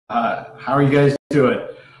How are you guys doing?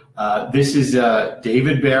 This is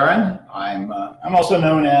David Barron. I'm also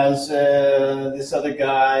known as this other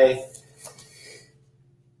guy,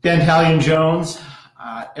 Dantalian Jones.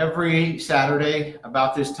 Every Saturday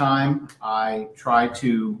about this time, I try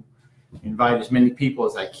to invite as many people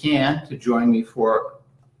as I can to join me for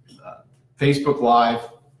Facebook Live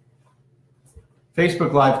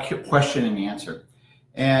question and answer.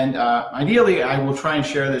 And ideally, I will try and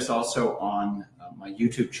share this also on my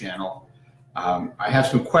YouTube channel. I have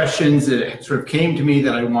some questions that sort of came to me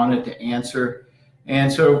that I wanted to answer.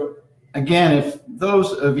 And so, again, if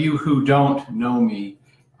those of you who don't know me,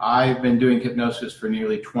 I've been doing hypnosis for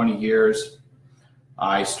nearly 20 years.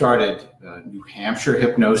 I started New Hampshire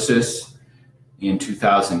hypnosis in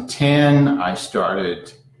 2010. I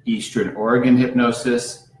started Eastern Oregon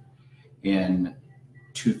hypnosis in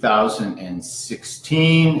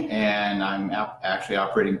 2016, and I'm actually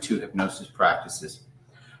operating 2 hypnosis practices.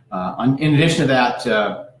 In addition to that,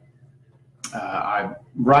 I'm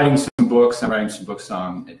writing some books. I'm writing some books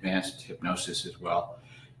on advanced hypnosis as well.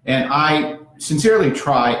 And I sincerely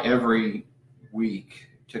try every week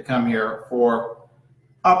to come here for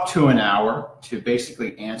up to an hour to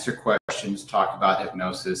basically answer questions, talk about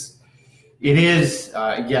hypnosis. It is,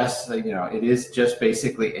 yes, it is just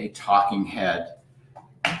basically a talking head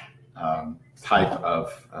type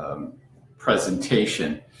of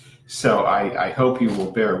presentation. So I hope you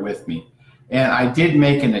will bear with me. And I did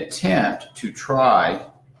make an attempt to try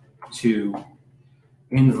to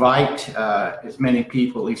invite as many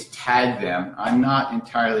people, at least tag them. I'm not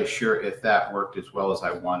entirely sure if that worked as well as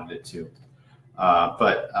I wanted it to.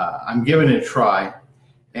 But I'm giving it a try.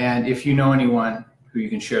 And if you know anyone who you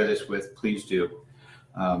can share this with, please do.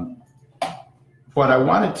 What I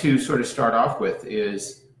wanted to sort of start off with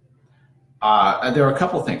is there are a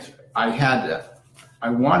couple things. I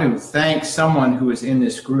want to thank someone who is in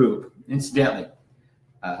this group. Incidentally,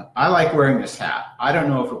 I like wearing this hat. I don't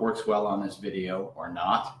know if it works well on this video or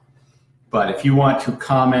not, but if you want to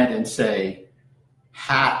comment and say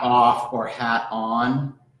hat off or hat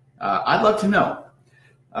on, I'd love to know.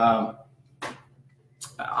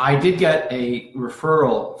 I did get a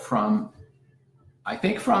referral from, I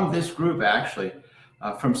think from this group actually,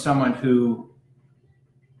 from someone who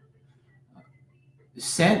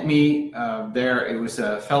sent me there. It was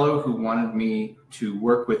a fellow who wanted me to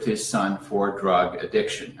work with his son for drug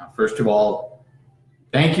addiction. Now, first of all,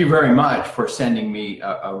 thank you very much for sending me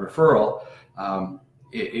a referral.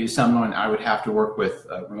 It is someone I would have to work with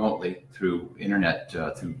remotely through internet,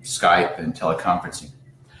 through Skype and teleconferencing.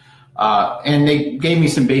 And they gave me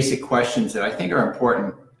some basic questions that I think are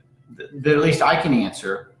important, that at least I can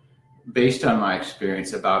answer based on my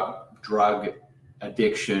experience about drug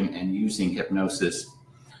addiction and using hypnosis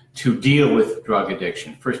to deal with drug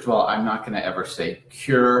addiction. First of all, I'm not going to ever say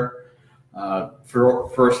cure.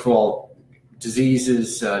 First of all,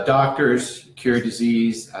 diseases, doctors cure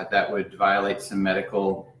disease, that would violate some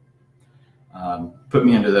medical, put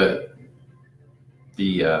me under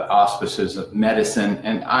the auspices of medicine,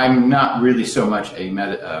 and I'm not really so much a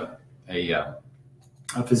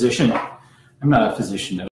physician. I'm not a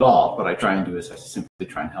physician at all. What I try and do is I simply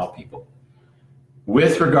try and help people.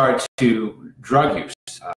 With regard to drug use,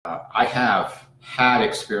 I have had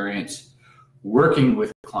experience working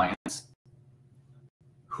with clients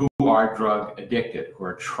who are drug addicted, who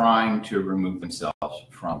are trying to remove themselves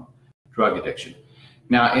from drug addiction.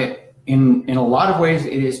 Now, in a lot of ways,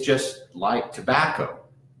 it is just like tobacco.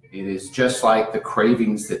 It is just like the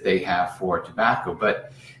cravings that they have for tobacco,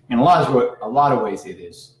 but in a lot of ways, it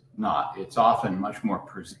is not. It's often much more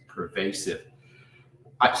pervasive.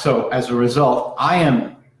 So as a result, I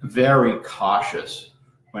am very cautious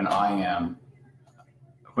when I am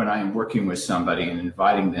working with somebody and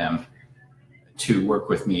inviting them to work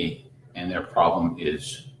with me and their problem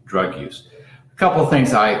is drug use. A couple of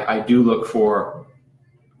things I do look for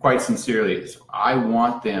quite sincerely is I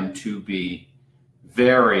want them to be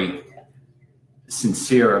very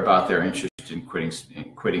sincere about their interest in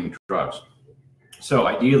quitting drugs. So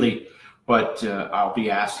ideally, what I'll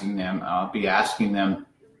be asking them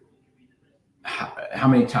how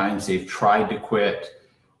many times they've tried to quit,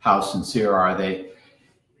 how sincere are they.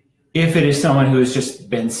 If it is someone who has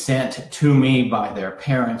just been sent to me by their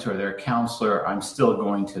parents or their counselor, I'm still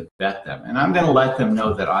going to vet them. And I'm going to let them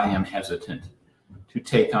know that I am hesitant to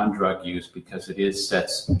take on drug use because it is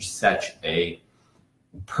such a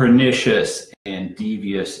pernicious and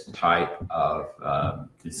devious type of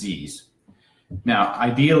disease. Now,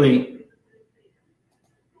 ideally,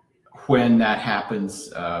 when that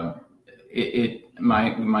happens,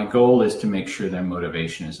 my goal is to make sure their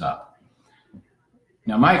motivation is up.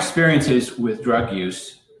 Now, my experiences with drug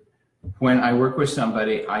use when I work with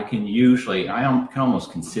somebody, I can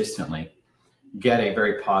almost consistently get a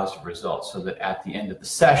very positive result, so that at the end of the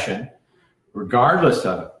session, regardless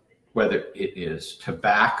of whether it is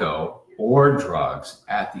tobacco or drugs,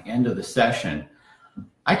 at the end of the session,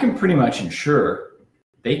 I can pretty much ensure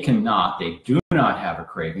they do not have a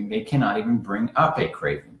craving. They cannot even bring up a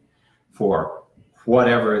craving for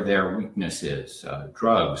whatever their weakness is,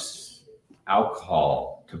 drugs,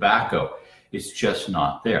 alcohol, tobacco. It's just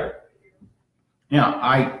not there. Now,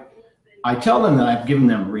 I tell them that I've given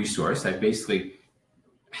them a resource. I basically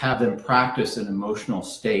have them practice an emotional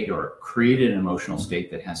state, or create an emotional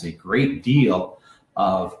state that has a great deal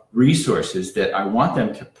of resources that I want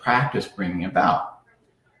them to practice bringing about.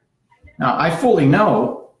 Now, I fully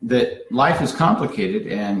know that life is complicated,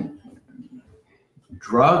 and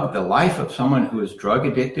the life of someone who is drug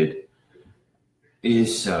addicted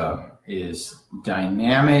is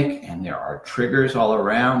dynamic, and there are triggers all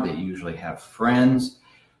around. They usually have friends,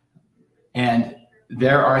 and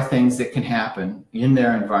there are things that can happen in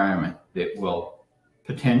their environment that will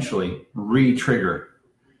potentially re-trigger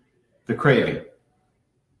the craving.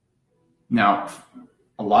 Now,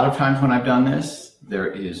 a lot of times when I've done this, there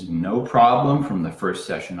is no problem from the first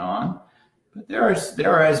session on, but there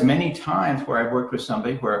are as many times where I've worked with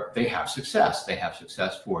somebody where they have success. They have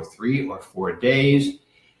success for 3 or 4 days,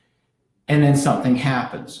 and then something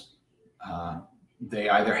happens. They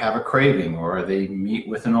either have a craving, or they meet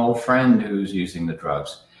with an old friend who's using the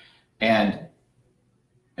drugs. And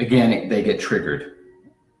again, they get triggered,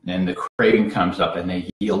 and the craving comes up, and they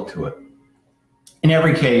yield to it. In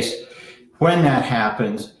every case, when that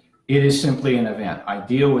happens, it is simply an event. I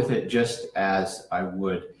deal with it just as I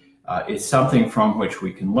would. It's something from which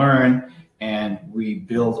we can learn, and we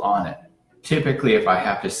build on it. Typically, if I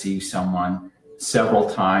have to see someone several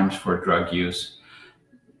times for drug use,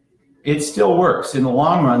 it still works. In the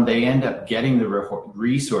long run, they end up getting the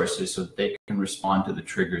resources so that they can respond to the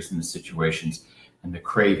triggers and the situations and the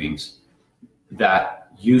cravings that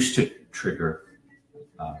used to trigger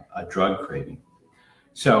a drug craving.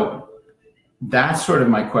 So that's sort of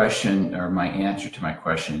my question, or my answer to my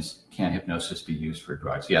question is, can hypnosis be used for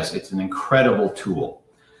drugs? Yes, it's an incredible tool.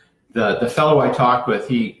 The fellow I talked with,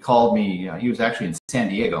 he called me, he was actually in San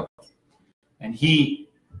Diego, and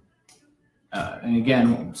and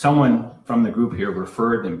again, someone from the group here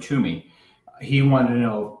referred them to me. He wanted to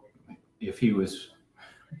know if he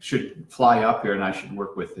should fly up here and I should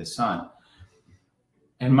work with his son.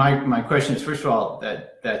 And my question is, first of all,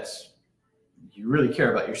 that's you really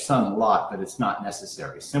care about your son a lot, but it's not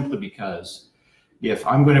necessary, simply because if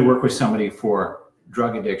I'm going to work with somebody for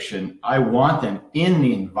drug addiction, I want them in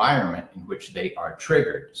the environment in which they are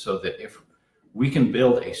triggered, so that if we can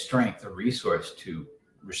build a strength, a resource to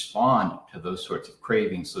respond to those sorts of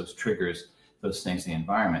cravings, those triggers, those things in the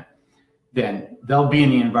environment, then they'll be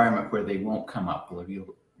in the environment where they won't come up.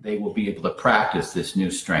 They will be able to practice this new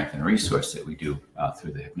strength and resource that we do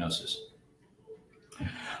through the hypnosis.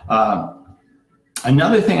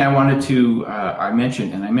 Another thing I wanted to I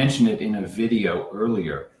mentioned it in a video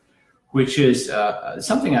earlier, which is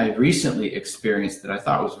something I recently experienced that I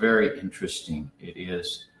thought was very interesting. It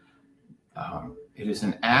is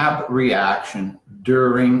an abreaction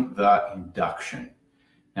during the induction.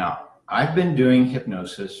 Now, I've been doing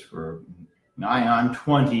hypnosis for nigh on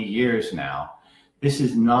 20 years now. This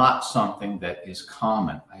is not something that is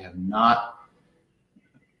common.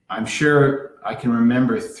 I'm sure I can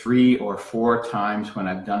remember 3 or 4 times when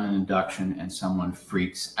I've done an induction and someone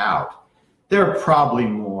freaks out. There are probably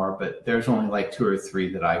more, but there's only like 2 or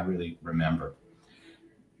 3 that I really remember.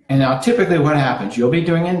 And now typically what happens, you'll be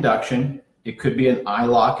doing induction. It could be an eye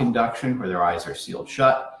lock induction where their eyes are sealed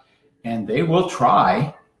shut, and they will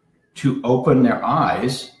try to open their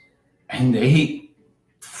eyes and they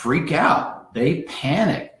freak out. They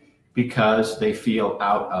panic because they feel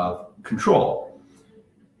out of control.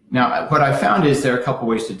 Now, what I found is there are a couple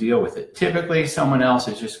ways to deal with it. Typically, someone else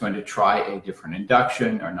is just going to try a different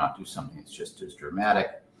induction or not do something that's just as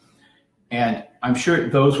dramatic. And I'm sure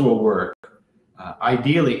those will work.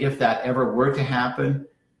 Ideally, if that ever were to happen,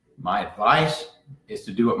 my advice is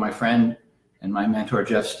to do what my friend and my mentor,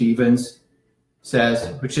 Jeff Stevens,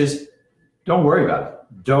 says, which is don't worry about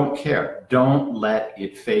it. Don't care. Don't let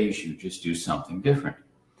it phase you. Just do something different.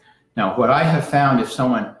 Now, what I have found, if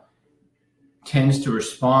someone tends to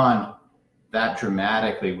respond that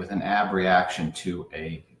dramatically with an abreaction to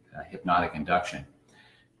a hypnotic induction,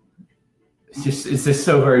 it's just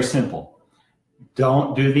so very simple.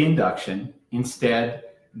 Don't do the induction. Instead,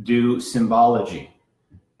 do symbology.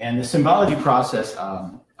 And the symbology process,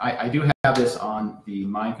 I do have this on the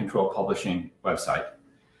Mind Control Publishing website.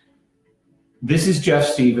 this is Jeff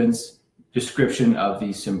Stevens' description of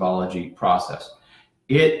the symbology process.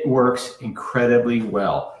 It works incredibly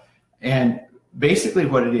well. And basically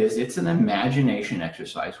what it is, it's an imagination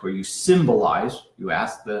exercise where you symbolize, you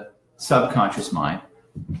ask the subconscious mind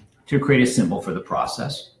to create a symbol for the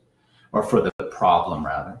process, or for the problem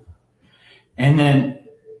rather. And then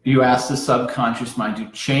you ask the subconscious mind to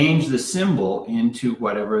change the symbol into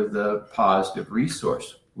whatever the positive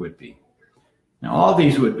resource would be. Now, all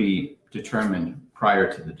these would be determined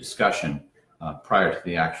prior to the discussion, prior to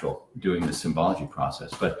the actual doing the symbology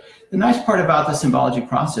process. But the nice part about the symbology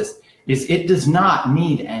process is it does not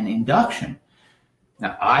need an induction.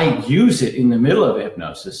 Now, I use it in the middle of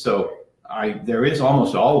hypnosis, so there is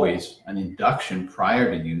almost always an induction prior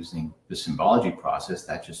to using the symbology process.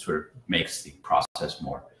 That just sort of makes the process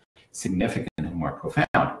more significant and more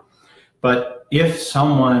profound. But if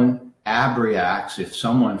someone abreacts, if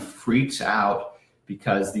someone freaks out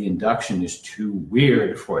because the induction is too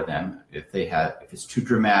weird for them, if it's too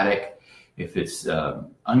dramatic, if it's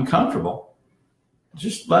uncomfortable,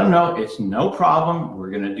 just let them know it's no problem.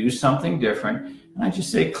 We're going to do something different. And I just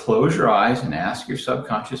say, close your eyes and ask your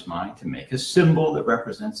subconscious mind to make a symbol that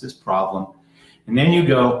represents this problem. And then you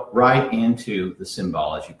go right into the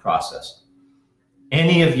symbology process.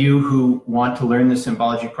 Any of you who want to learn the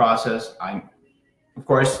symbology process, of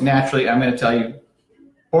course, naturally, I'm going to tell you,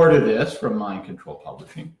 order this from Mind Control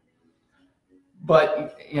Publishing.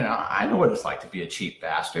 But, I know what it's like to be a cheap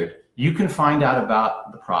bastard. You can find out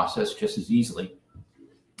about the process just as easily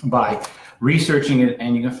by researching it,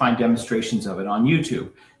 and you can find demonstrations of it on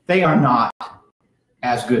YouTube. They are not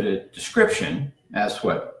as good a description as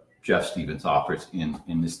what Jeff Stevens offers in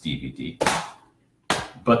this DVD,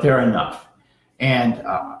 but they're enough. And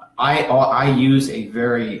I use a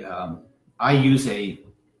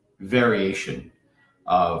variation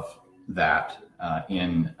of that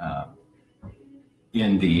in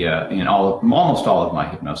almost all of my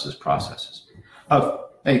hypnosis processes. Oh,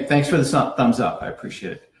 hey, thanks for the thumbs up. I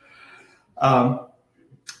appreciate it.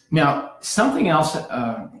 Now, something else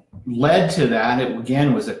led to that. It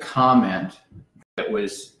again was a comment that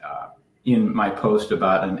was in my post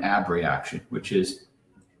about an abreaction, which is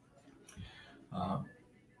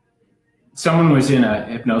someone was in a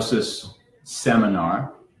hypnosis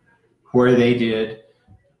seminar where they did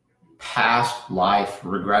past life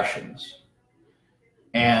regressions.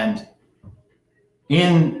 And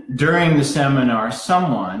during the seminar,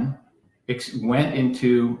 someone went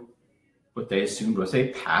into what they assumed was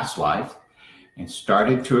a past life and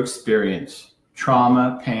started to experience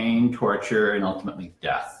trauma, pain, torture, and ultimately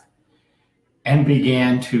death, and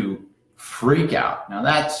began to freak out. Now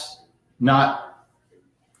that's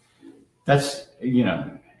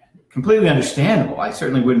completely understandable. I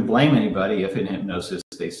certainly wouldn't blame anybody if in hypnosis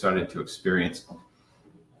they started to experience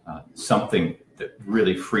something that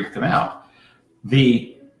really freaked them out.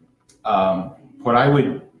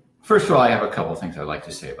 First of all, I have a couple of things I'd like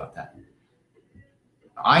to say about that.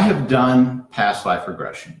 I have done past life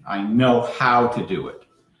regression. I know how to do it.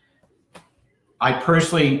 I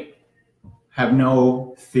personally have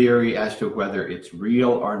no theory as to whether it's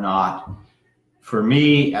real or not. For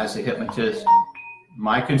me, as a hypnotist,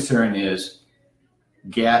 my concern is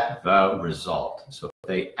get the result. So if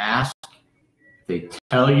they ask, they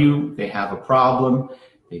tell you they have a problem,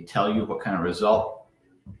 they tell you what kind of result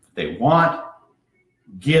they want,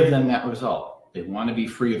 give them that result. They want to be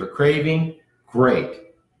free of a craving, great.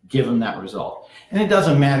 Give them that result. And it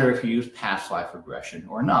doesn't matter if you use past life regression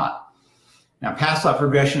or not. Now, past life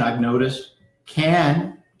regression, I've noticed,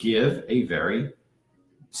 can give a very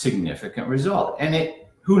significant result. And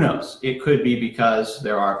who knows? It could be because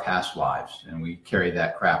there are past lives and we carry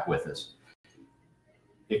that crap with us.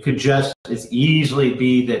 It could just as easily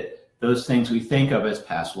be that those things we think of as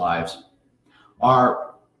past lives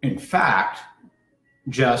are, in fact,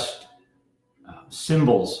 just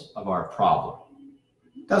symbols of our problem.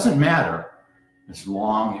 Doesn't matter as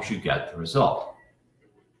long as you get the result.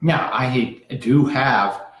 Now, I do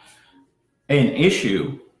have an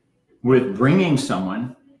issue with bringing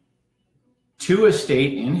someone to a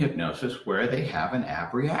state in hypnosis where they have an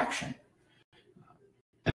abreaction.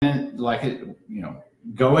 And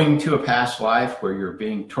going to a past life where you're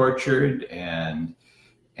being tortured and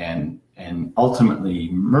ultimately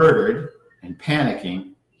murdered and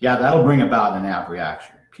panicking, yeah, that'll bring about an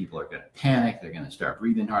abreaction. People are going to panic, they're going to start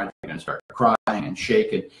breathing hard, they're going to start crying and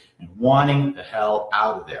shaking and wanting the hell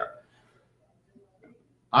out of there.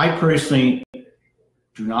 I personally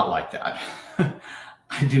do not like that.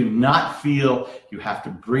 I do not feel you have to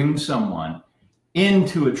bring someone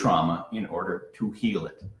into a trauma in order to heal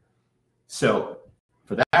it. So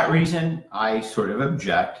for that reason, I sort of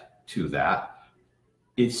object to that.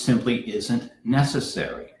 it simply isn't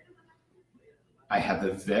necessary. I have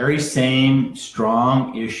the very same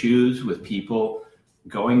strong issues with people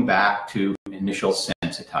going back to initial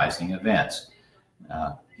sensitizing events.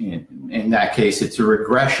 In that case, it's a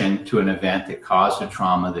regression to an event that caused a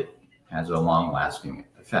trauma that has a long-lasting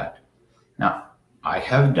effect. Now, I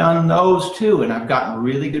have done those too, and I've gotten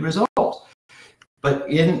really good results. But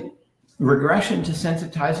in regression to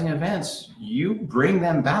sensitizing events, you bring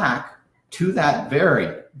them back to that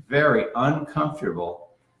very, very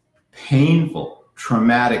uncomfortable, painful,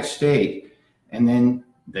 traumatic state, and then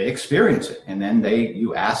they experience it, and then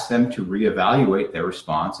you ask them to reevaluate their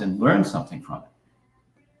response and learn something from it.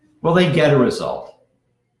 Well, they get a result,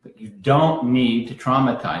 but you don't need to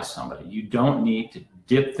traumatize somebody. You don't need to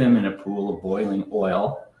dip them in a pool of boiling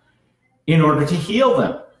oil in order to heal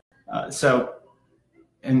them.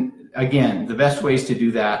 And again, the best ways to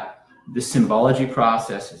do that, the symbology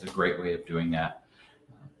process is a great way of doing that.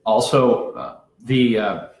 Also,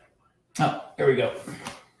 here we go.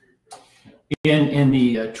 In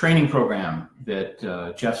the training program that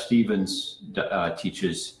Jeff Stevens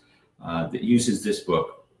teaches that uses this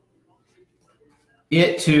book,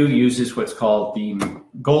 it too uses what's called the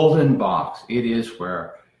golden box. It is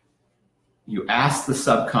where you ask the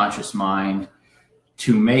subconscious mind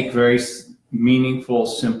to make very meaningful,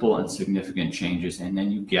 simple, and significant changes, and then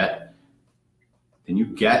you get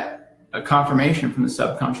a confirmation from the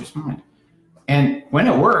subconscious mind. And when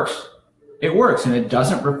it works, and it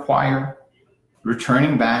doesn't require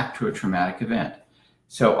returning back to a traumatic event.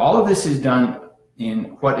 So all of this is done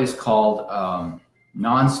in what is called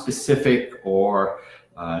non-specific or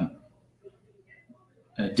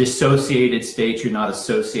dissociated states. You're not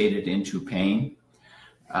associated into pain.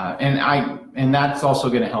 And that's also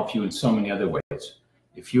going to help you in so many other ways.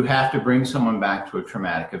 If you have to bring someone back to a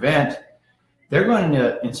traumatic event, they're going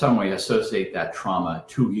to in some way associate that trauma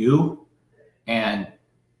to you. And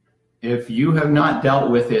if you have not dealt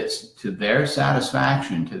with it to their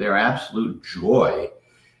satisfaction, to their absolute joy,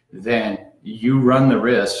 then you run the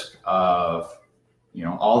risk of,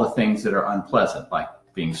 all the things that are unpleasant, like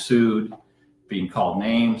being sued, being called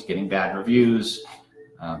names, getting bad reviews,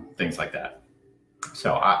 things like that.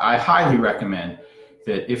 So I highly recommend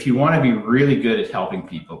that if you want to be really good at helping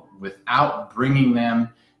people without bringing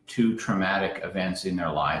them to traumatic events in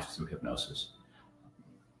their lives through hypnosis,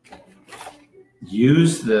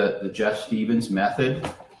 use the Jeff Stevens method.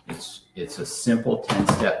 It's a simple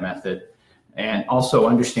 10-step method, and also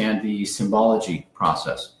understand the symbology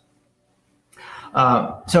process.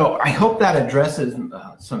 So I hope that addresses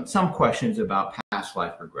some questions about past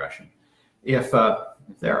life regression. If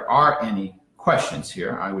there are any questions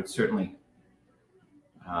here, I would certainly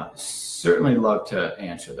love to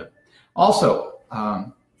answer them. Also,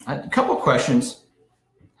 a couple questions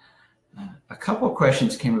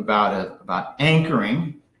came about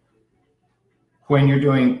anchoring when you're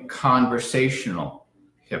doing conversational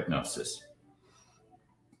hypnosis.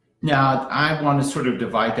 Now, I want to sort of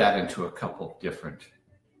divide that into a couple of different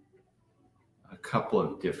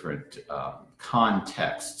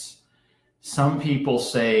contexts. Some people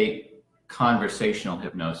say conversational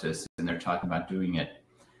hypnosis, and they're talking about doing it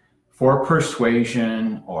for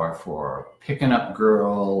persuasion or for picking up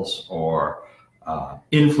girls or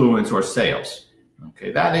influence or sales.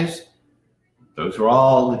 Okay, those are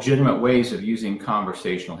all legitimate ways of using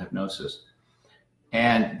conversational hypnosis.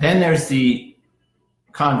 And then there's the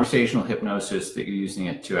conversational hypnosis that you're using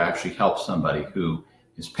it to actually help somebody who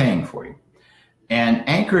is paying for you. And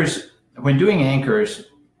anchors, when doing anchors,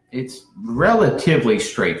 it's relatively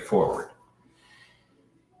straightforward.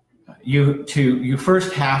 You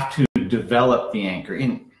first have to develop the anchor.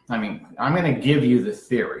 I'm going to give you the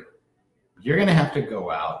theory. You're going to have to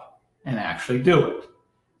go out and actually do it.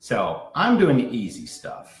 So I'm doing the easy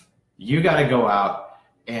stuff. You got to go out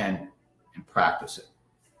and practice it.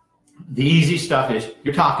 The easy stuff is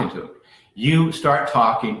you're talking to them. You start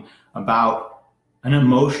talking about an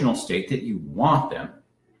emotional state that you want them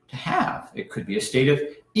to have. It could be a state of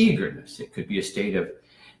eagerness. It could be a state of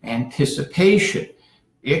anticipation.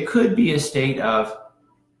 It could be a state of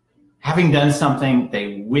having done something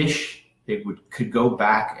they wish they could go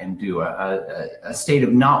back and do, a state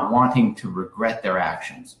of not wanting to regret their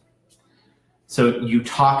actions. So you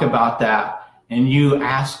talk about that and you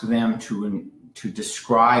ask them to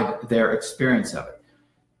describe their experience of it.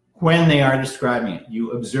 When they are describing it,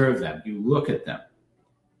 you observe them, you look at them,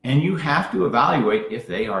 and you have to evaluate if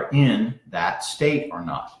they are in that state or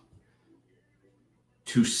not.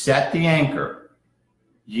 To set the anchor,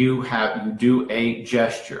 you do a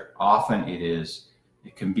gesture. Often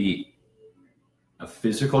it can be a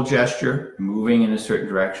physical gesture, moving in a certain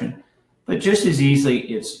direction, But just as easily,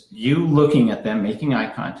 it's you looking at them, making eye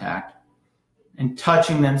contact, and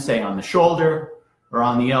touching them, say, on the shoulder or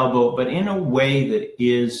on the elbow, but in a way that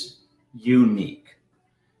is unique,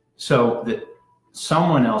 so that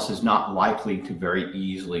someone else is not likely to very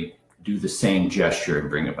easily do the same gesture and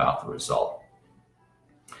bring about the result.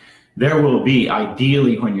 There will be,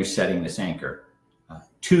 ideally, when you're setting this anchor,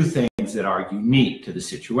 two things that are unique to the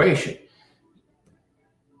situation.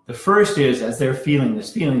 The first is, as they're feeling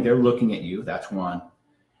this feeling, they're looking at you. That's one.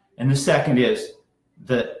 And the second is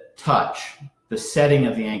the touch, the setting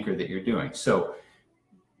of the anchor that you're doing. So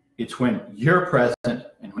it's when you're present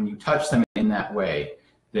and when you touch them in that way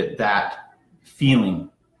that that feeling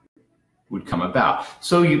would come about.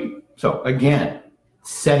 So again,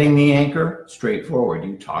 setting the anchor, straightforward.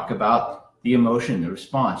 You talk about the emotion, the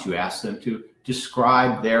response. You ask them to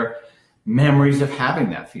describe their memories of having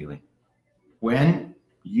that feeling. When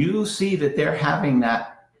you see that they're having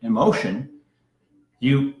that emotion,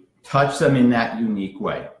 you touch them in that unique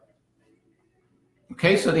way.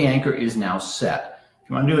 Okay, so the anchor is now set.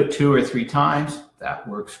 If you want to do it 2 or 3 times, that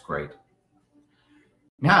works great.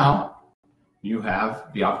 Now, you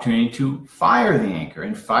have the opportunity to fire the anchor,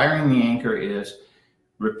 and firing the anchor is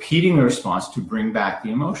repeating the response to bring back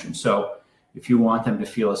the emotion. So if you want them to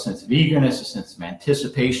feel a sense of eagerness, a sense of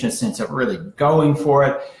anticipation, a sense of really going for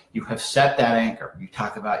it, you have set that anchor. You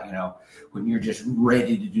talk about, when you're just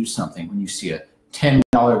ready to do something, when you see a $10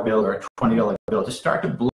 bill or a $20 bill, just start to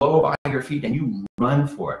blow by your feet and you run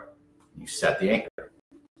for it. You set the anchor.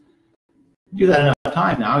 You do that enough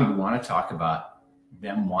time, now you want to talk about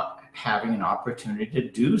them having an opportunity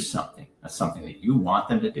to do something. That's something that you want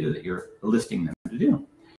them to do, that you're enlisting them to do.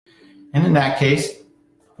 And in that case,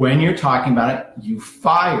 when you're talking about it, you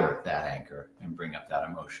fire that anchor and bring up that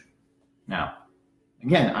emotion. Now,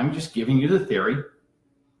 again, I'm just giving you the theory.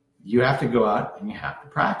 You have to go out and you have to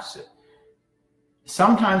practice it.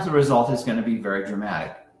 Sometimes the result is going to be very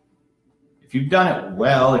dramatic. If you've done it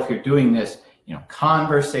well, if you're doing this,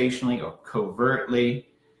 conversationally or covertly,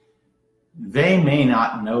 they may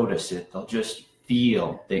not notice it. They'll just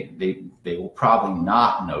feel. They will probably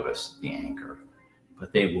not notice the anchor,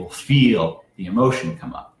 but they will feel the emotion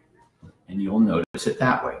come up, and you'll notice it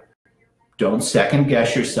that way. Don't second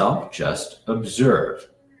guess yourself, just observe.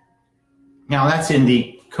 Now that's in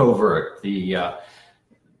the covert, the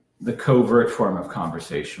covert form of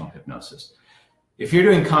conversational hypnosis. If you're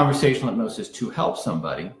doing conversational hypnosis to help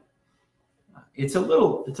somebody, it's a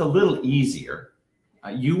little easier.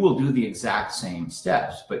 You will do the exact same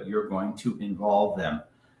steps, but you're going to involve them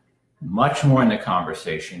much more in the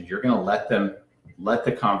conversation. You're going to let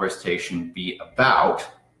the conversation be about,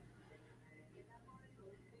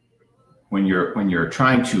 when you're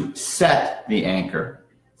trying to set the anchor,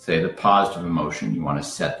 say the positive emotion, you want to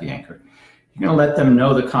set the anchor. You're going to let them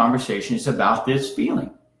know the conversation is about this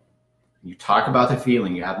feeling. You talk about the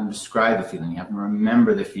feeling, you have them describe the feeling, you have them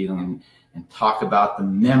remember the feeling and talk about the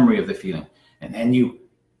memory of the feeling. And then you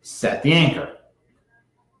set the anchor.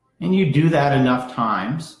 And you do that enough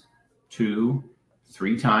times, 2,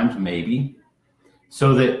 3 times maybe,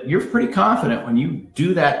 so that you're pretty confident when you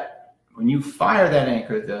do that, when you fire that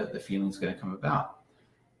anchor, the feeling's going to come about.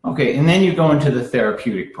 Okay, and then you go into the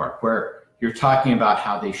therapeutic part where you're talking about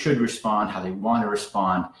how they should respond, how they want to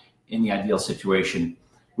respond in the ideal situation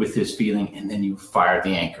with this feeling, and then you fire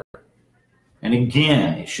the anchor. And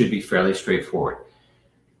again, it should be fairly straightforward.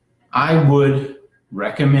 I would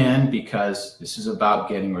recommend, because this is about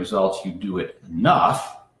getting results, you do it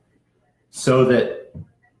enough so that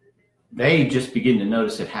they just begin to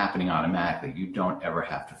notice it happening automatically. You don't ever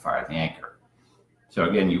have to fire the anchor. So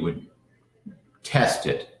again, you would test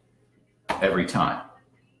it every time.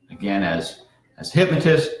 Again, as a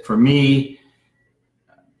hypnotist, for me,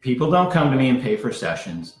 people don't come to me and pay for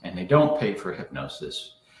sessions, and they don't pay for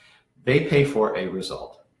hypnosis. They pay for a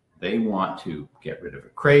result. They want to get rid of a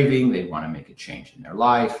craving. They want to make a change in their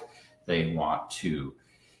life. They want to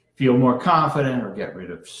feel more confident or get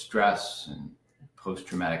rid of stress and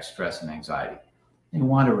post-traumatic stress and anxiety. They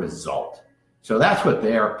want a result. So that's what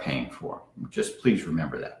they're paying for. Just please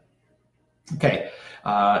remember that. Okay.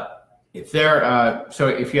 So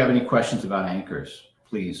if you have any questions about anchors,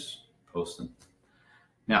 please post them.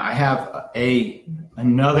 Now I have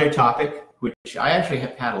another topic which I actually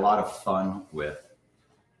have had a lot of fun with.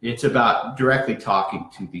 It's about directly talking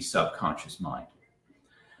to the subconscious mind.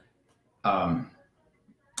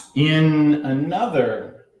 In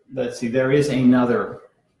another, let's see, there is another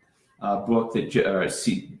book that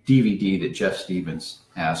DVD that Jeff Stevens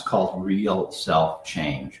has called Real Self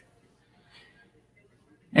Change.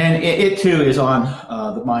 And it too is on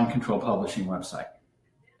the Mind Control Publishing website.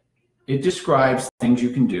 It describes things you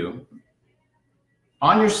can do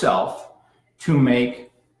on yourself to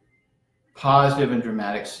make positive and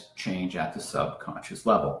dramatic change at the subconscious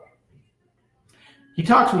level. He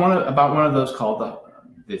talks about one of those called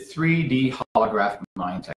the 3D holographic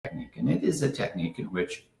mind technique, and it is a technique in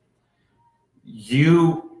which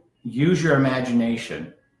you use your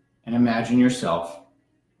imagination and imagine yourself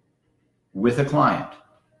with a client,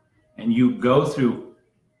 and you go through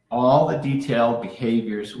all the detailed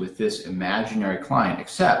behaviors with this imaginary client,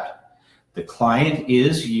 except the client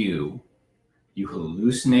is you. You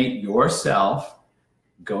hallucinate yourself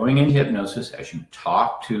going into hypnosis as you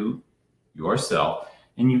talk to yourself,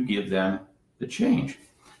 and you give them the change.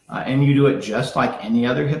 And you do it just like any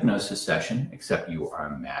other hypnosis session, except you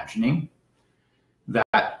are imagining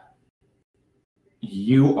that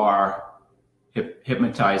you are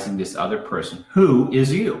hypnotizing this other person who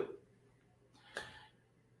is you.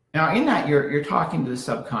 Now, in that, you're talking to the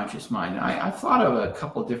subconscious mind. I've thought of a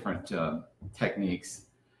couple different techniques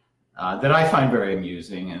that I find very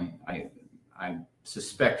amusing, and I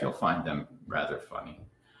suspect you'll find them rather funny,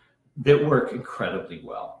 that work incredibly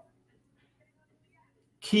well.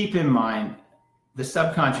 Keep in mind, the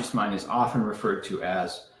subconscious mind is often referred to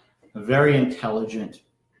as a very intelligent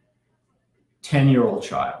 10-year-old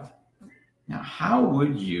child. Now, how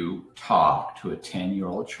would you talk to a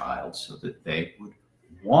 10-year-old child so that they would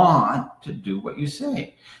want to do what you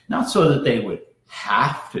say? Not so that they would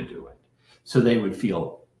have to do it, so they would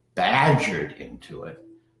feel badgered into it,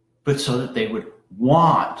 but so that they would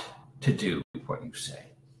want to do what you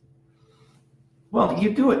say. Well,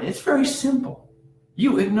 you do it. It's very simple.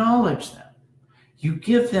 You acknowledge them. You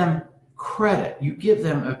give them credit. You give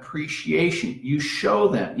them appreciation. You show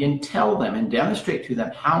them and tell them and demonstrate to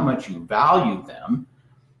them how much you value them.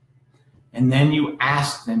 And then you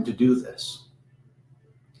ask them to do this.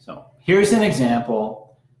 So here's an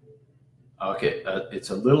example. Okay, it's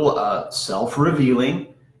a little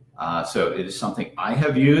self-revealing. So it is something I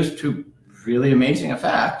have used to really amazing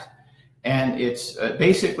effect. And it's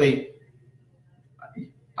basically,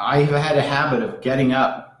 I've had a habit of getting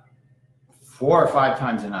up 4 or 5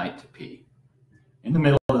 times a night to pee in the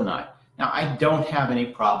middle of the night. Now, I don't have any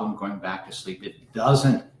problem going back to sleep. It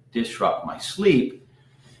doesn't disrupt my sleep.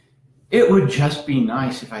 It would just be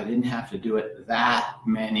nice if I didn't have to do it that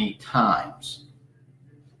many times.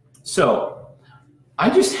 So I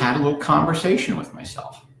just had a little conversation with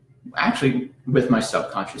myself, actually with my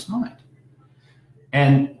subconscious mind.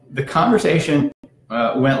 And the conversation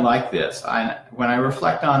went like this. When I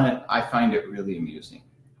reflect on it, I find it really amusing.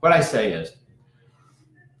 What I say is,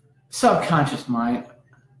 subconscious mind,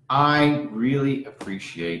 I really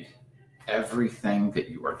appreciate everything that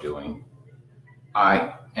you are doing.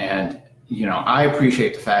 I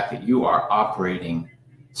appreciate the fact that you are operating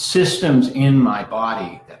systems in my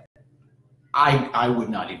body that I would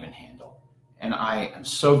not even handle. And I am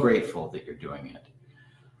so grateful that you're doing it.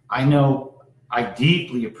 I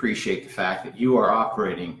deeply appreciate the fact that you are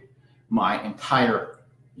operating my entire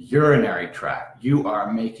urinary tract. You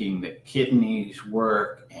are making the kidneys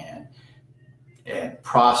work and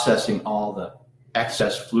processing all the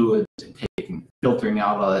excess fluids and filtering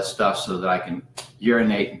out all that stuff so that I can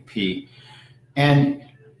urinate and pee. And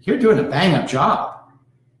you're doing a bang-up job.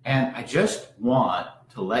 And I just want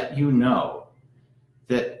to let you know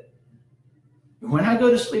that when I go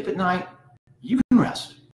to sleep at night, you can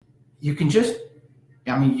rest. You can just,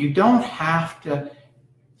 you don't have to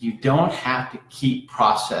keep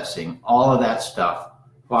processing all of that stuff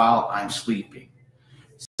while I'm sleeping.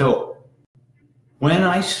 So when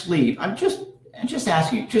I sleep, I'm just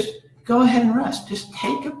asking you, just go ahead and rest. Just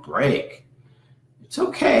take a break. It's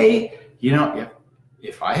okay.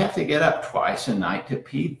 If I have to get up twice a night to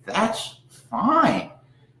pee, that's fine.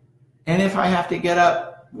 And if I have to get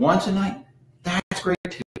up once a night, that's great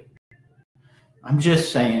too. I'm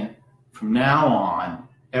just saying, from now on,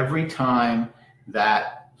 every time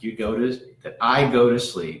that I go to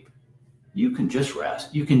sleep, you can just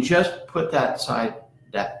rest. You can just put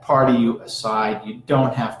that part of you aside. You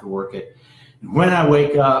don't have to work it. And when I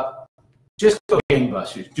wake up, just go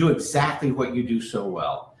gangbusters. Do exactly what you do so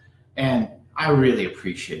well. And I really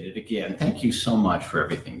appreciate it. Again, thank you so much for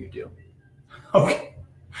everything you do.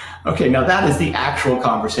 Okay, now that is the actual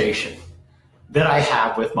conversation that I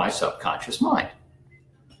have with my subconscious mind.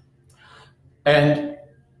 And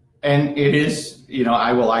it is,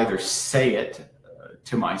 I will either say it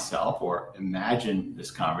to myself or imagine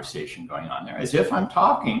this conversation going on there as if I'm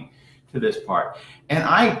talking to this part. And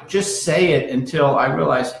I just say it until I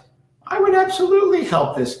realize I would absolutely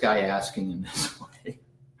help this guy asking in this way.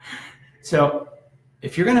 So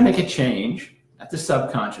if you're going to make a change at the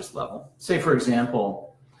subconscious level, say, for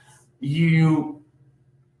example, you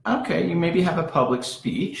Okay, you maybe have a public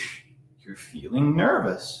speech. You're feeling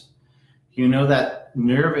nervous. You know that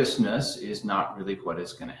nervousness is not really what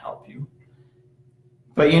is going to help you.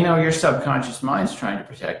 But you know your subconscious mind's trying to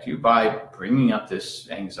protect you by bringing up this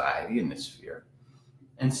anxiety and this fear.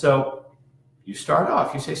 And so you start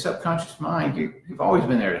off, you say, subconscious mind, you've always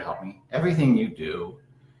been there to help me. Everything you do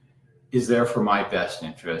is there for my best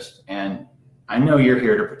interest. And I know you're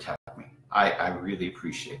here to protect me. I really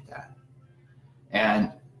appreciate that.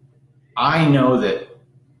 And I know that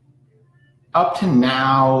up to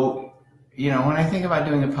now, you know, when I think about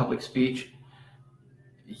doing a public speech,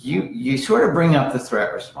 you sort of bring up the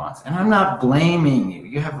threat response. And I'm not blaming you.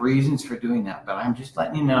 You have reasons for doing that, but I'm just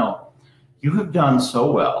letting you know you have done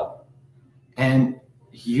so well. And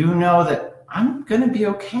you know that I'm going to be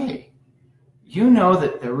okay. You know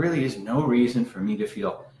that there really is no reason for me to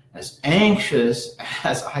feel as anxious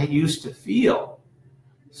as I used to feel.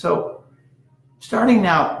 So starting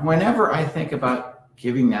now, whenever I think about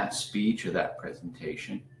giving that speech or that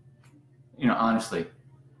presentation, you know, honestly,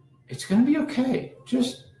 it's going to be okay.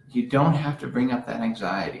 Just, you don't have to bring up that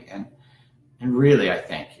anxiety. And really, I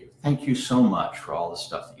thank you. Thank you so much for all the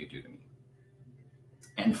stuff that you do to me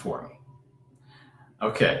and for me.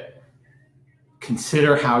 Okay.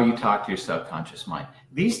 Consider how you talk to your subconscious mind.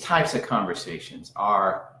 These types of conversations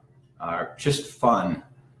are just fun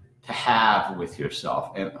to have with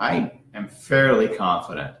yourself. And I am fairly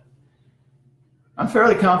confident. I'm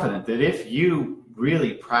fairly confident that if you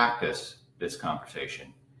really practice this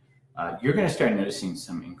conversation, you're going to start noticing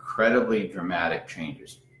some incredibly dramatic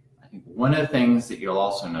changes. I think one of the things that you'll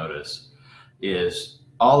also notice is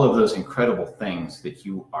all of those incredible things that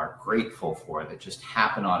you are grateful for that just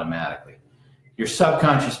happen automatically. Your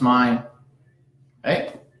subconscious mind,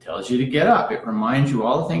 hey, tells you to get up. It reminds you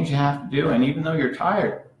all the things you have to do. And even though you're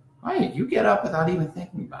tired, hey, you get up without even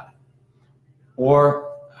thinking about it. Or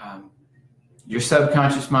your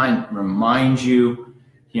subconscious mind reminds you,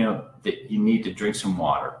 you know, that you need to drink some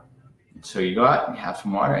water. And so you go out and have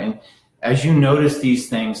some water. And as you notice these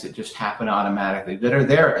things that just happen automatically, that are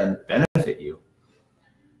there and benefit you,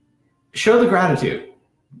 show the gratitude.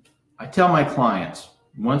 I tell my clients,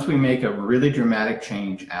 once we make a really dramatic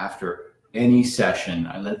change after any session,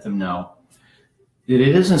 I let them know that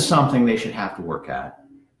it isn't something they should have to work at.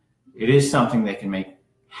 It is something they can make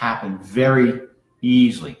happen very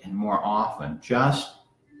easily and more often just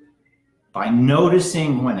by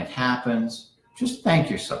noticing when it happens. Just thank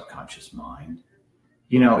your subconscious mind.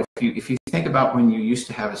 You know, if you think about when you used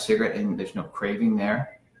to have a cigarette and there's no craving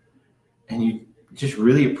there, and you just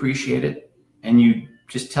really appreciate it, and you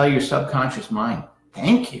just tell your subconscious mind,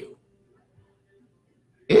 thank you.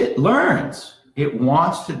 It learns. It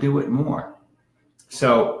wants to do it more.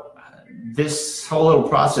 So this whole little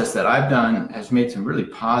process that I've done has made some really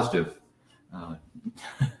positive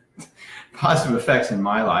positive effects in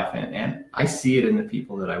my life, and I see it in the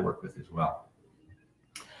people that I work with as well.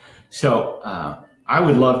 So I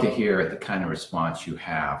would love to hear the kind of response you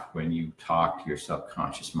have when you talk to your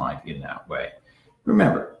subconscious mind in that way.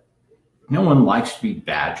 Remember, no one likes to be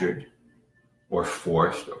badgered or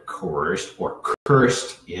forced or coerced or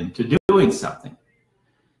cursed into doing something.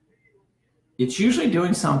 It's usually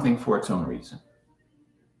doing something for its own reason.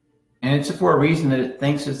 And it's for a reason that it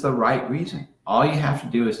thinks is the right reason. All you have to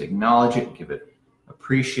do is acknowledge it, give it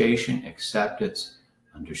appreciation, acceptance,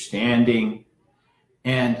 understanding,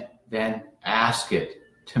 and then ask it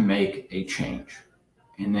to make a change.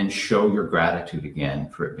 And then show your gratitude again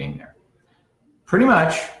for it being there. Pretty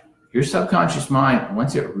much, your subconscious mind,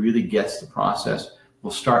 once it really gets the process,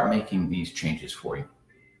 will start making these changes for you.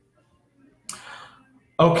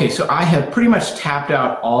 Okay, so I have pretty much tapped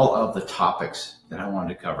out all of the topics that I wanted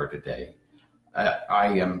to cover today.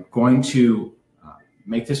 I am going to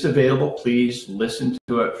make this available. Please listen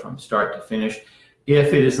to it from start to finish.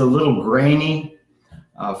 If it is a little grainy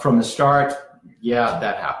from the start, yeah,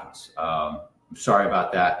 that happens. I'm sorry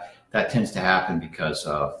about that. That tends to happen because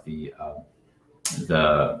of the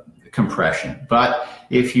compression. But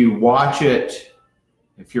if you watch it,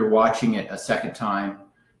 if you're watching it a second time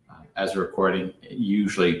as a recording, it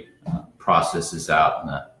usually processes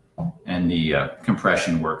out and the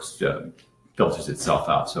compression works, filters itself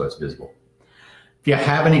out so it's visible. If you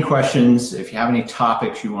have any questions, if you have any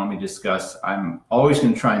topics you want me to discuss, I'm always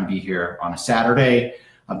going to try and be here on a Saturday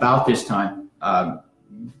about this time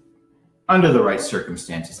under the right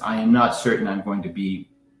circumstances. I am not certain I'm going to be,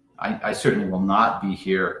 I certainly will not be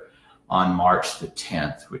here on March the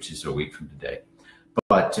 10th, which is a week from today.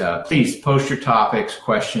 But please post your topics,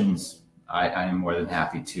 questions. I am more than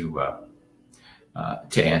happy to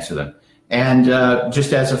answer them. And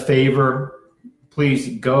just as a favor,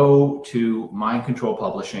 please go to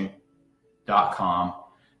mindcontrolpublishing.com.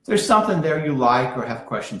 If there's something there you like or have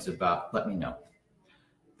questions about, let me know.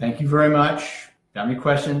 Thank you very much. Got any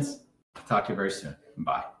questions? I'll talk to you very soon.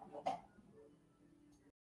 Bye.